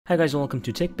Hi guys, welcome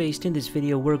to TechBased. In this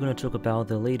video, we're going to talk about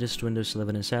the latest Windows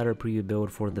 11 Insider preview build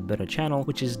for the beta channel,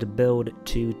 which is the build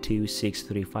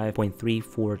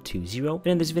 22635.3420. And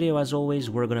in this video, as always,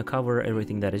 we're going to cover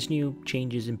everything that is new,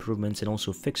 changes, improvements, and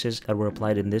also fixes that were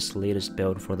applied in this latest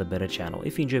build for the beta channel.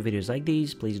 If you enjoy videos like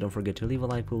these, please don't forget to leave a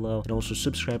like below and also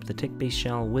subscribe to the TechBased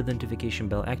channel with the notification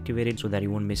bell activated so that you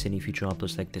won't miss any future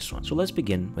uploads like this one. So let's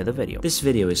begin with the video. This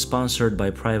video is sponsored by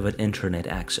Private Internet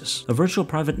Access, a virtual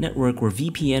private network where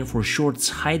VPN for shorts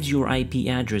hides your IP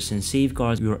address and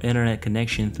safeguards your internet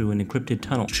connection through an encrypted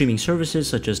tunnel. Streaming services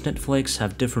such as Netflix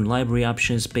have different library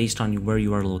options based on where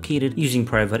you are located. Using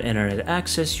Private Internet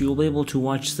Access, you will be able to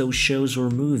watch those shows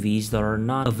or movies that are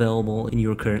not available in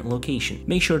your current location.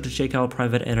 Make sure to check out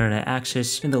Private Internet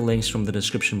Access in the links from the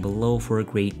description below for a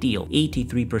great deal,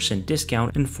 83%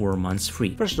 discount and 4 months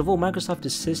free. First of all, Microsoft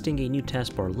is testing a new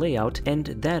taskbar layout, and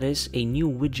that is a new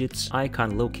widgets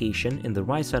icon location in the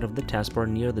right side of the taskbar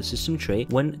near the system tray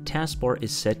when taskbar is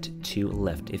set to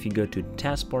left. If you go to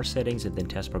taskbar settings and then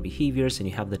taskbar behaviors and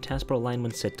you have the taskbar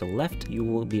alignment set to left, you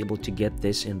will be able to get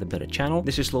this in the beta channel.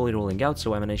 This is slowly rolling out,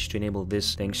 so I managed to enable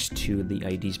this thanks to the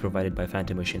IDs provided by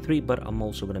Phantom Ocean 3, but I'm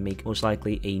also going to make most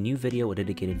likely a new video, a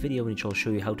dedicated video, in which I'll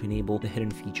show you how to enable the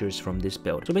hidden features from this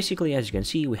build. So basically, as you can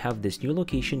see, we have this new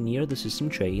location near the system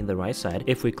tray in the right side.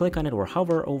 If we click on it or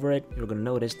hover over it, you're going to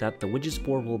notice that the widgets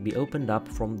board will be opened up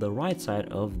from the right side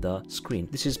of the screen.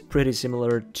 This is pretty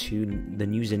similar to the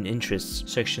news and interests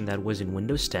section that was in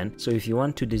Windows 10. So if you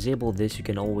want to disable this, you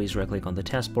can always right click on the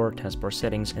taskbar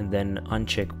settings, and then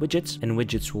uncheck widgets, and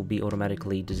widgets will be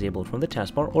automatically disabled from the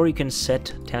taskbar. Or you can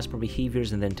set taskbar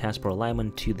behaviors and then taskbar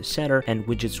alignment to the center, and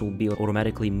widgets will be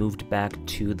automatically moved back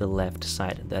to the left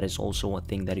side. That is also one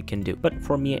thing that you can do. But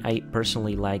for me, I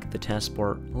personally like the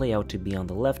taskbar layout to be on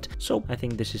the left, so I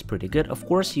think this is pretty good. Of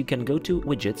course, you can go to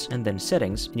widgets and then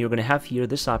settings, and you're going to have here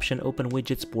this option, open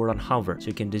widgets board on hover. So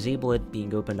you can disable it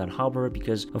being opened on hover,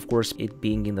 because of course it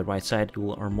being in the right side,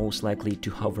 you are most likely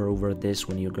to hover over this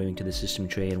when you're going to the system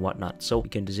tray and whatnot. So you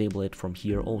can disable it from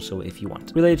here also if you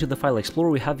want. Related to the file explorer,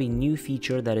 we have a new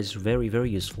feature that is very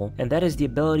useful, and that is the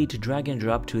ability to drag and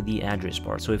drop to the address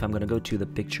bar. So if I'm going to go to the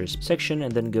pictures section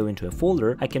and then go into a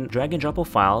folder, I can drag and drop a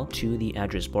file to the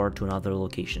address bar to another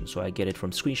location. So I get it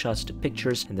from screenshots to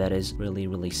pictures, and that is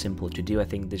really simple to do. I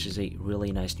think this is a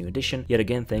really nice new addition. Yet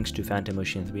again, thanks to Phantom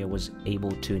Ocean 3, I was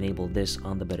able to enable this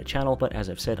on the beta channel, but as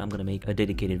I've said, I'm going to make a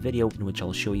dedicated video in which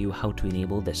I'll show you how to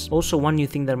enable this. Also, one new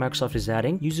thing that Microsoft is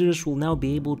adding, users will now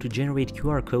be able to generate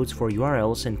QR codes for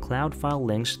URLs and cloud file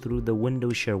links through the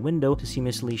Windows Share window to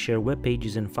seamlessly share web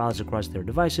pages and files across their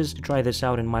devices. To try this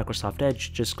out in Microsoft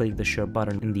Edge, just click the Share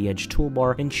button in the Edge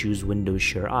toolbar and choose Windows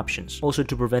Share options. Also,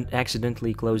 to prevent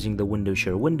accidentally closing the Windows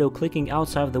Share window, clicking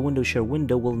outside of the Windows Share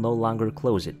window will no longer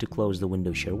close it. To close the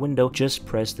Windows Share window, just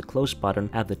press the close button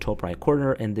at the top right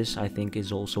corner, and this I think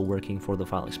is also working for the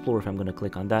file explorer. If I'm going to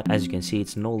click on that, as you can see,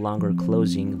 it's no longer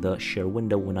closing the share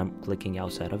window when I'm clicking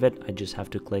outside of it. I just have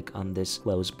to click on this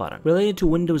close button. Related to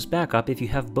Windows backup, if you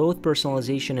have both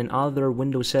personalization and other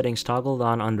Windows settings toggled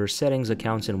on under settings,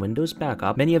 accounts, and Windows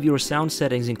backup, many of your sound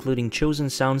settings, including chosen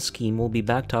sound scheme, will be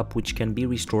backed up, which can be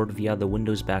restored via the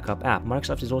Windows backup app.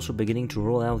 Microsoft is also beginning to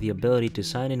roll out the ability to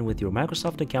sign in with your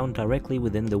Microsoft account directly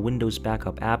within the Windows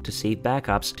backup app to save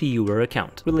backups to your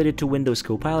account. Related to Windows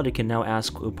Copilot, you can now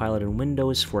ask Copilot in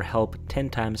Windows for help 10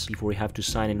 times before you have to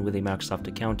sign in with a Microsoft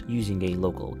account using a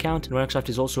local account. And Microsoft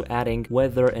is also adding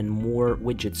weather and more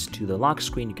widgets to the lock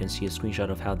screen. You can see a screenshot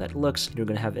of how that looks. You're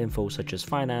going to have info such as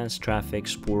finance, traffic,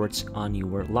 sports on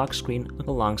your lock screen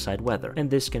alongside weather. And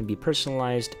this can be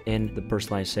personalized in the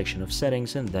personalized section of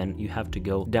settings, and then you have to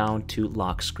go down to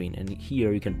lock screen, and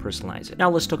here you can personalize it. Now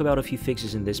let's talk about a few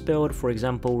fixes in this build. For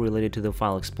example, related to the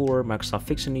file explorer, Microsoft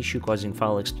fixed an issue causing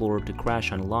file explorer to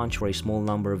crash on launch for a small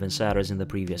number of insiders in the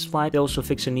previous flight. They also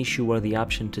fixed an issue where the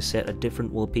option to set a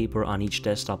different wallpaper on each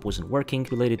desktop wasn't working.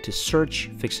 Related to search,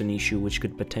 fixed an issue which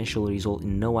could potentially result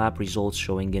in no app results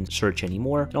showing in search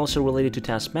anymore. And also related to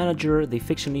Task Manager, they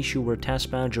fixed an issue where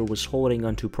Task Manager was holding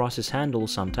onto process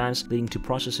handles sometimes, leading to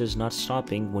processes not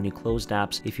stopping when you closed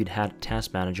apps if you'd had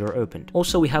Task Manager opened.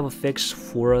 Also, we have a fix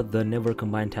for the never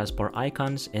combined taskbar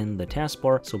icons in the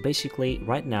taskbar. So basically,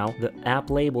 right now, the app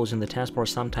labels in the taskbar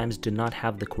sometimes do not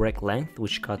have the correct length,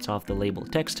 which cuts off the label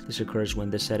text. This occurs when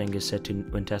the setting is set to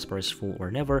when taskbar is full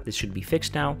or never. This should be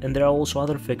fixed now. And there are also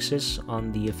other fixes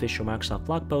on the official Microsoft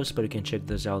blog post, but you can check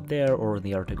those out there or in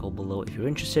the article below if you're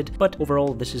interested. But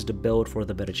overall, this is the build for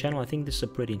the beta channel. I think this is a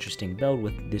pretty interesting build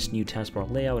with this new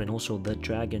taskbar layout and also the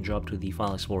drag and drop to the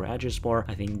file explorer address bar.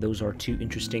 I think those are two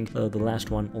interesting. The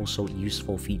last one also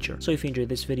useful feature. So if you enjoyed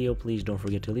this video, please don't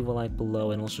forget to leave a like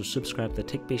below and also subscribe to the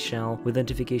TechBased channel with the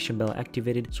notification notification bell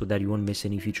activated so that you won't miss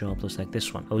any future uploads like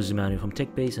this one. I was Emmanuel from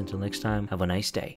TechBased. Until next time, have a nice day.